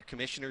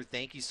Commissioner,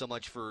 thank you so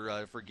much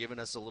for giving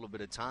us a little bit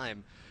of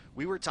time.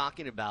 We were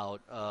talking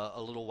about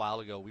a little while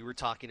ago. We were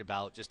talking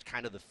about just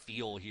kind of the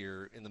feel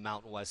here in the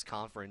Mountain West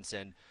Conference,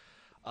 and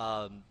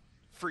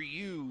for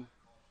you,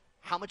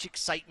 how much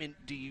excitement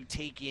do you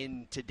take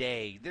in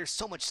today? There's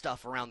so much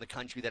stuff around the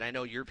country that I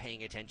know you're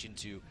paying attention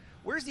to.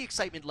 Where's the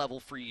excitement level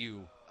for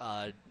you,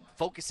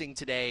 focusing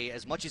today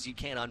as much as you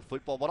can on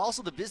football, but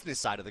also the business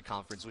side of the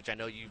conference, which I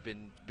know you've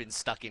been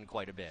stuck in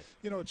quite a bit?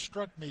 It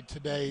struck me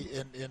today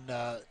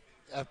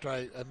after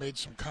I made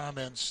some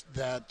comments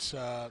that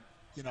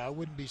I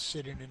wouldn't be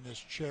sitting in this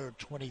chair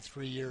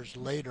 23 years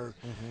later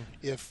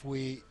if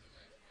we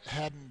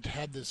hadn't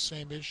had this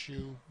same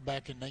issue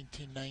back in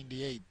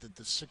 1998, that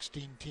the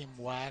 16-team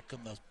WAC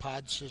and the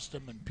pod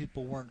system and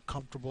people weren't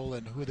comfortable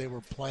in who they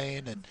were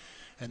playing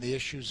and the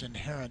issues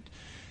inherent.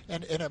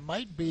 And it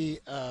might be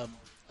a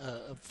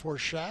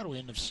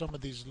foreshadowing of some of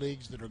these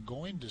leagues that are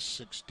going to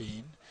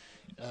 16.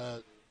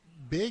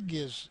 Big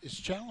is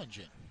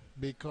challenging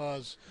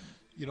because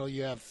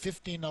you have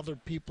 15 other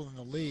people in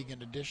the league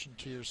in addition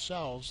to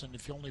yourselves, and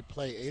if you only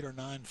play 8 or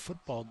 9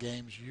 football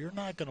games, you're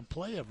not going to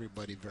play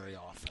everybody very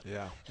often.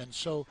 Yeah. And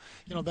so,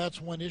 that's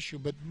one issue.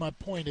 But my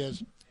point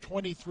is,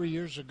 23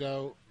 years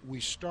ago, we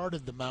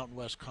started the Mountain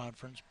West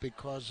Conference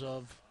because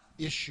of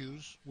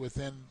issues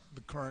within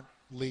the current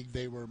league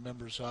they were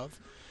members of.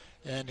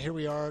 And here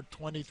we are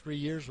 23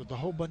 years with a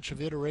whole bunch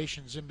of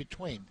iterations in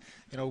between.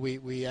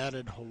 We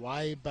added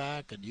Hawaii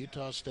back and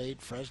Utah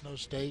State, Fresno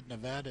State,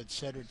 Nevada, et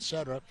cetera, et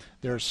cetera.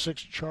 There are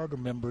 6 charter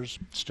members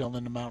still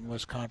in the Mountain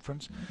West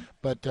Conference.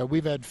 But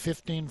we've had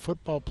 15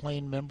 football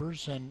playing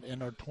members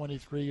in our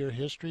 23-year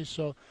history.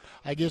 So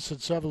I guess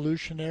it's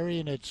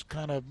evolutionary and it's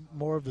kind of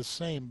more of the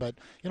same. But,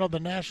 the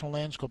national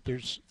landscape,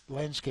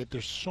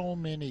 there's so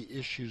many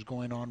issues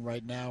going on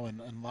right now, and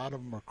a lot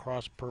of them are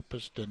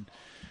cross-purposed and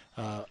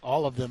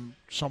all of them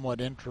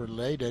somewhat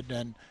interrelated,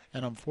 and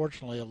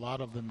unfortunately a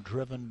lot of them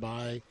driven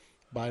by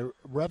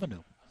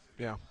revenue.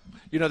 Yeah.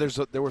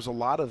 There was a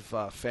lot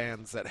of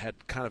fans that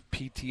had kind of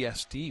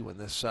PTSD when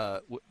this,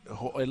 at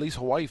least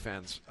Hawaii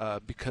fans,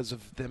 because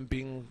of them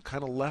being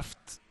kind of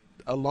left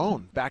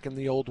alone back in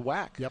the old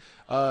WAC. Yep.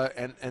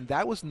 And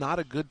that was not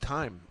a good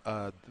time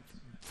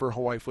for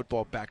Hawaii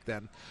football back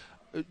then.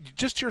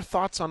 Just your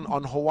thoughts on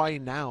Hawaii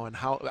now and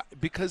how,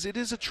 because it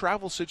is a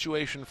travel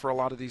situation for a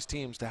lot of these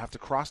teams to have to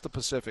cross the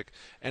Pacific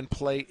and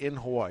play in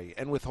Hawaii.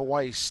 And with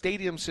Hawaii's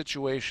stadium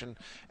situation,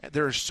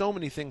 there are so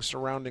many things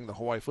surrounding the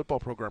Hawaii football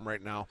program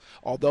right now,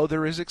 although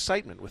there is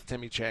excitement with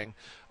Timmy Chang.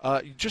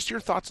 Just your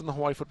thoughts on the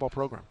Hawaii football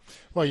program.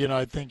 Well,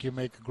 I think you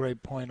make a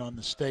great point on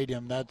the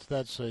stadium.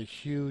 That's a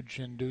huge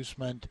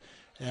inducement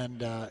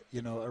and, a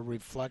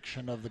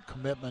reflection of the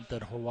commitment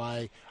that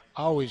Hawaii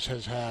always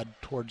has had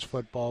towards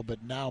football,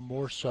 but now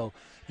more so.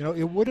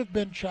 It would have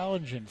been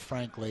challenging,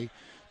 frankly,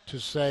 to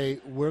say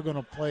we're going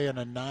to play in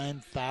a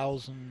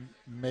 9,000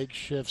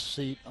 makeshift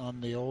seat on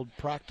the old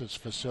practice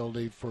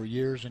facility for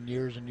years and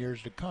years and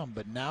years to come.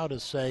 But now to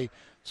say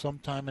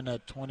sometime in a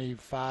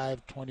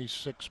 25,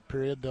 26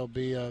 period, there'll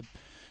be a,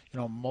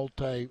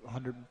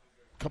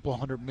 couple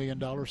of $100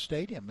 million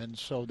stadium. And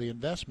so the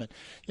investment,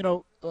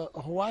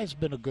 Hawaii's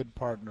been a good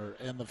partner,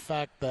 and the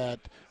fact that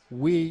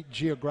we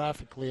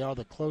geographically are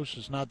the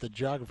closest, not that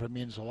geography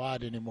means a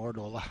lot anymore to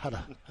a lot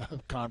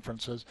of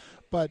conferences,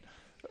 but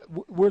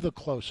we're the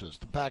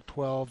closest. The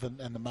Pac-12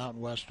 and the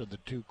Mountain West are the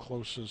 2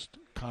 closest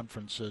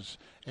conferences,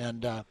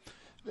 and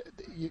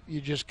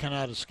you just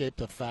cannot escape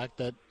the fact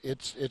that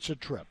it's a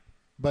trip.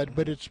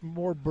 But it's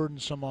more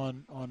burdensome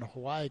on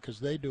Hawaii because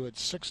they do it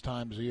 6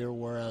 times a year,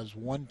 whereas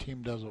one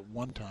team does it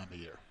 1 time a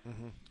year.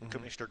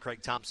 Commissioner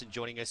Craig Thompson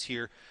joining us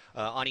here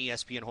on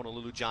ESPN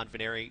Honolulu. John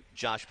Veneri,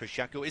 Josh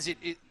Pacheco. Is it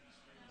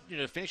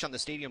to finish on the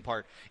stadium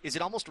part, is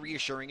it almost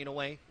reassuring in a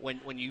way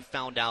when you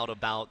found out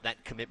about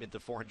that commitment to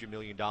 $400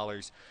 million,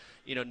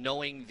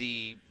 knowing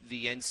the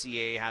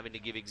NCAA having to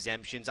give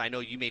exemptions? I know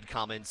you made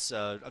comments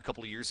a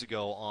couple of years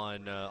ago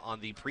on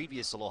the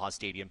previous Aloha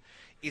Stadium.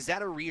 Is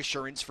that a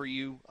reassurance for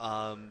you,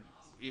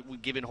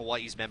 given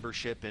Hawaii's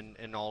membership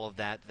and all of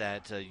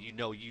that,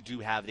 you do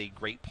have a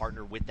great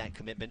partner with that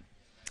commitment?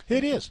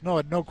 It is.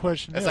 No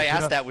question. As I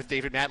asked that with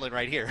David Matlin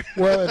right here.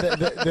 Well,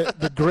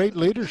 the great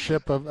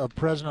leadership of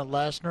President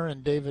Lassner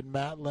and David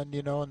Matlin,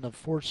 and the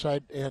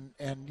foresight, and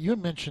you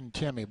mentioned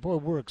Timmy. Boy,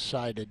 we're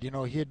excited.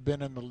 He had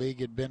been in the league,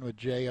 had been with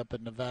Jay up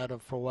in Nevada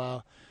for a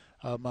while.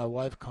 My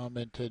wife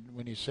commented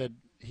when he said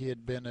he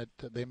had been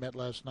they met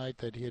last night,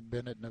 that he had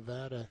been at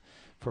Nevada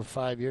for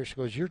 5 years. She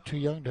goes, "You're too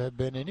young to have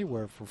been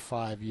anywhere for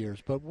 5 years."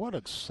 But what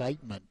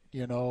excitement,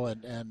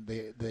 and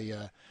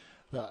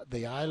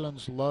the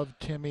islands love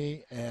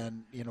Timmy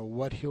and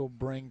what he'll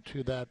bring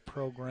to that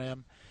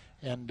program,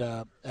 and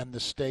the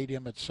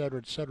stadium, et cetera,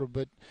 et cetera.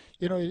 But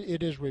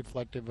it is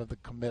reflective of the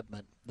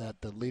commitment that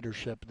the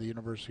leadership of the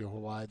University of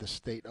Hawaii, the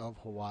state of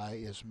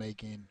Hawaii, is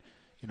making,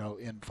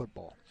 in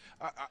football.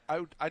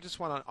 I just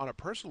want to, on a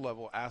personal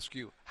level, ask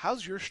you,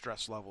 how's your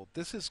stress level?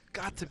 This has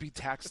got to be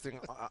taxing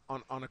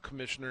on a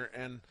commissioner,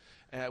 and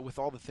with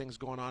all the things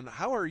going on.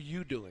 How are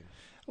you doing?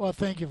 Well,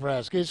 thank you for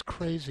asking. It's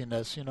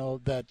craziness,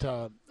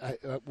 that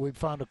we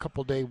found a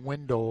couple-day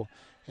window,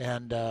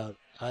 and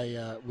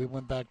we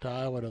went back to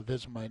Iowa to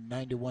visit my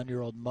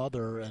 91-year-old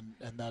mother, and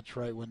that's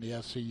right when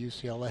the SC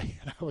UCLA,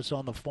 and I was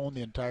on the phone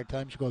the entire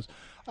time. She goes,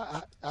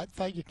 I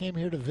thought you came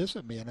here to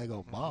visit me. And I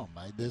go, Mom,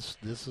 this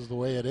is the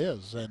way it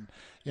is. And,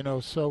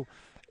 so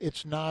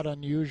it's not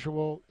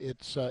unusual.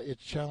 It's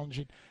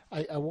challenging.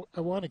 I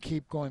want to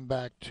keep going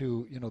back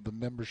to, the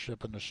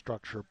membership and the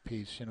structure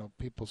piece.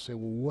 People say,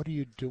 well, what are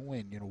you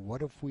doing?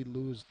 What if we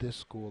lose this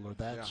school or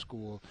that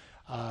school?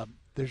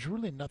 There's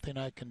really nothing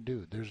I can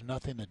do. There's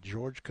nothing that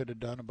George could have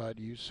done about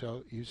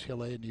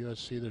UCLA and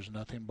USC. There's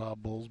nothing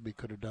Bob Bowlesby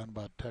could have done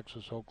about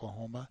Texas,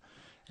 Oklahoma.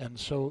 And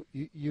so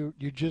you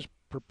just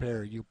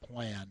prepare, you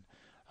plan.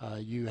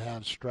 You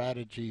have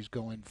strategies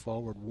going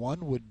forward.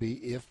 One would be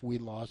if we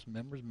lost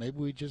members, maybe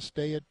we just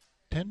stay at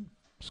 10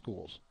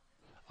 schools.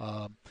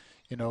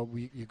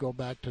 You go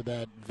back to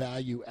that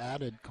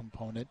value-added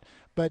component.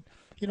 But,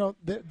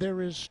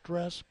 there is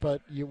stress,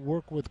 but you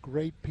work with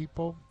great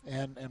people,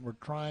 and we're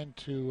trying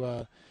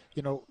to,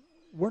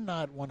 we're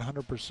not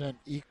 100%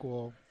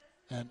 equal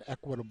and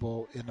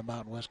equitable in the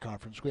Mountain West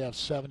Conference. We have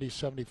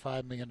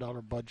 $75 million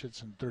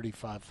budgets and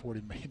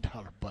 $40 million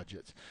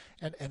budgets.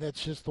 And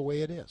that's just the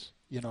way it is.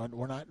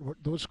 And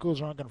those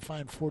schools aren't going to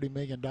find $40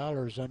 million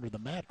under the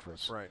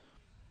mattress. Right.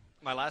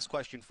 My last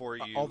question for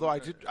you. Although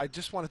I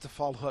just wanted to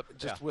follow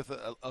up with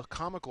a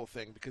comical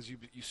thing, because you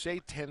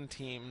say 10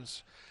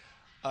 teams.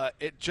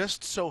 It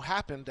just so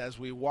happened as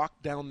we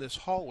walked down this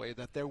hallway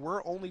that there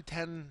were only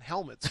 10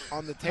 helmets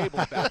on the table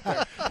back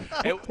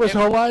there. Was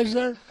Hawaii's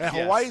there? Yes.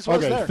 Hawaii's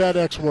was there.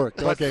 FedEx worked.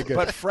 But, okay, good.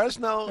 But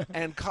Fresno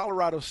and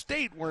Colorado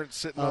State weren't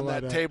sitting on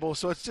that table.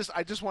 So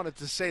I just wanted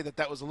to say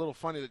that was a little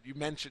funny that you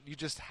mentioned. You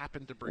just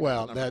happened to bring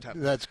up number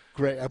 10. That's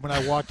great. When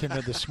I walked in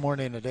there this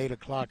morning at 8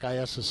 o'clock, I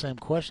asked the same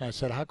question. I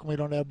said, how come we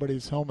don't have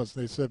everybody's helmets?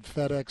 They said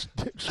FedEx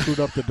screwed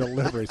up the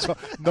delivery. So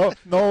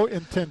no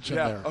intention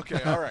there.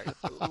 Okay, all right.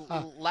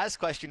 Last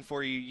question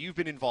for you. You've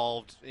been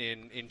involved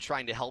in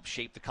trying to help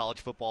shape the college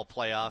football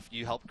playoff.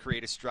 You helped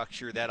create a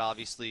structure that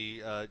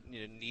obviously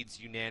needs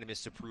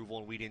unanimous approval,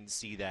 and we didn't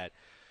see that.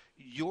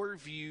 Your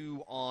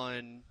view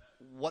on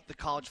what the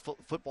college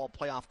football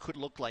playoff could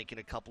look like in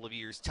a couple of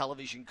years,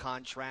 television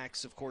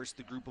contracts, of course,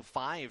 the group of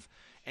five,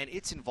 and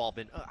its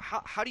involvement.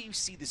 How do you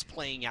see this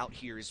playing out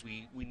here as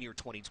we near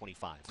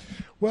 2025?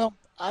 Well,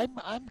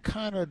 I'm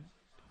kind of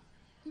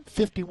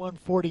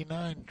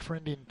 51-49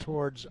 trending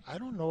towards, I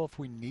don't know if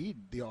we need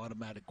the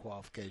automatic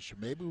qualification.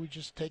 Maybe we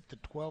just take the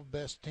 12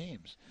 best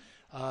teams.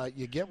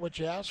 You get what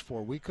you ask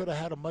for. We could have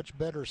had a much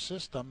better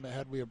system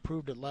had we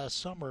approved it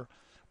last summer,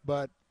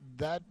 but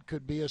that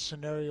could be a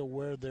scenario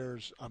where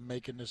I'm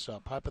making this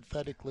up.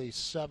 Hypothetically,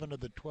 7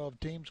 of the 12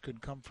 teams could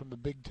come from the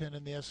Big Ten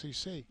and the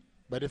SEC.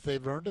 But if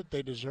they've earned it,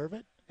 they deserve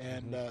it,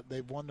 and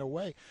they've won their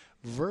way.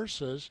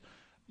 Versus,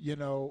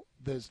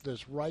 there's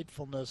this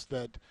rightfulness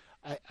that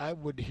I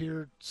would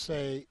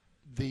say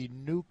the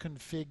new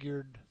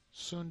configured,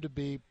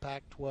 soon-to-be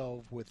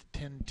Pac-12 with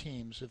 10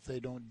 teams, if they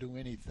don't do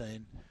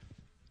anything,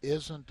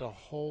 isn't a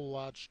whole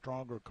lot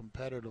stronger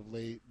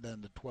competitively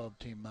than the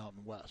 12-team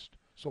Mountain West.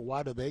 So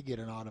why do they get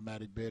an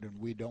automatic bid and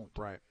we don't?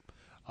 Right.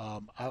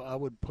 I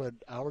would put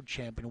our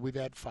champion. We've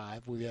had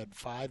 5. We've had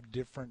 5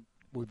 different.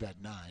 We've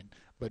had 9,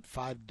 but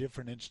 5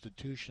 different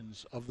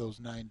institutions of those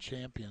 9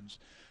 champions.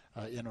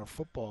 In our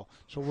football.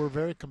 So we're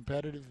very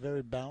competitive,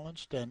 very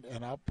balanced, and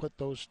I'll put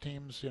those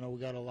teams, we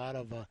got a lot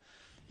of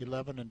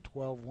 11 and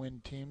 12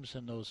 win teams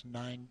in those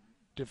 9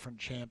 different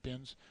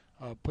champions.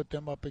 Put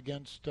them up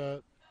against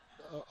a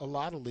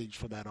lot of leagues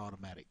for that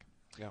automatic.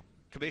 Yeah.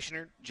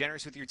 Commissioner,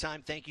 generous with your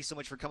time. Thank you so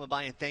much for coming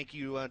by, and thank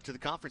you to the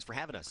conference for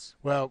having us.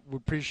 Well, we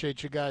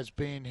appreciate you guys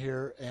being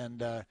here,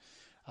 and,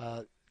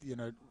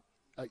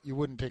 you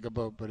wouldn't take a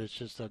boat, but it's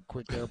just a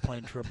quick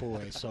airplane trip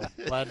away. So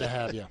glad to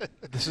have you.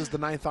 This is the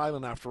 9th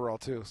island after all,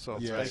 too. So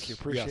thank you.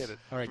 Appreciate it.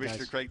 All right,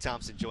 Commissioner guys. Craig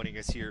Thompson joining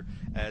us here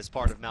as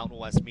part of Mountain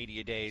West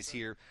Media Days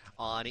here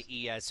on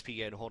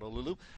ESPN Honolulu.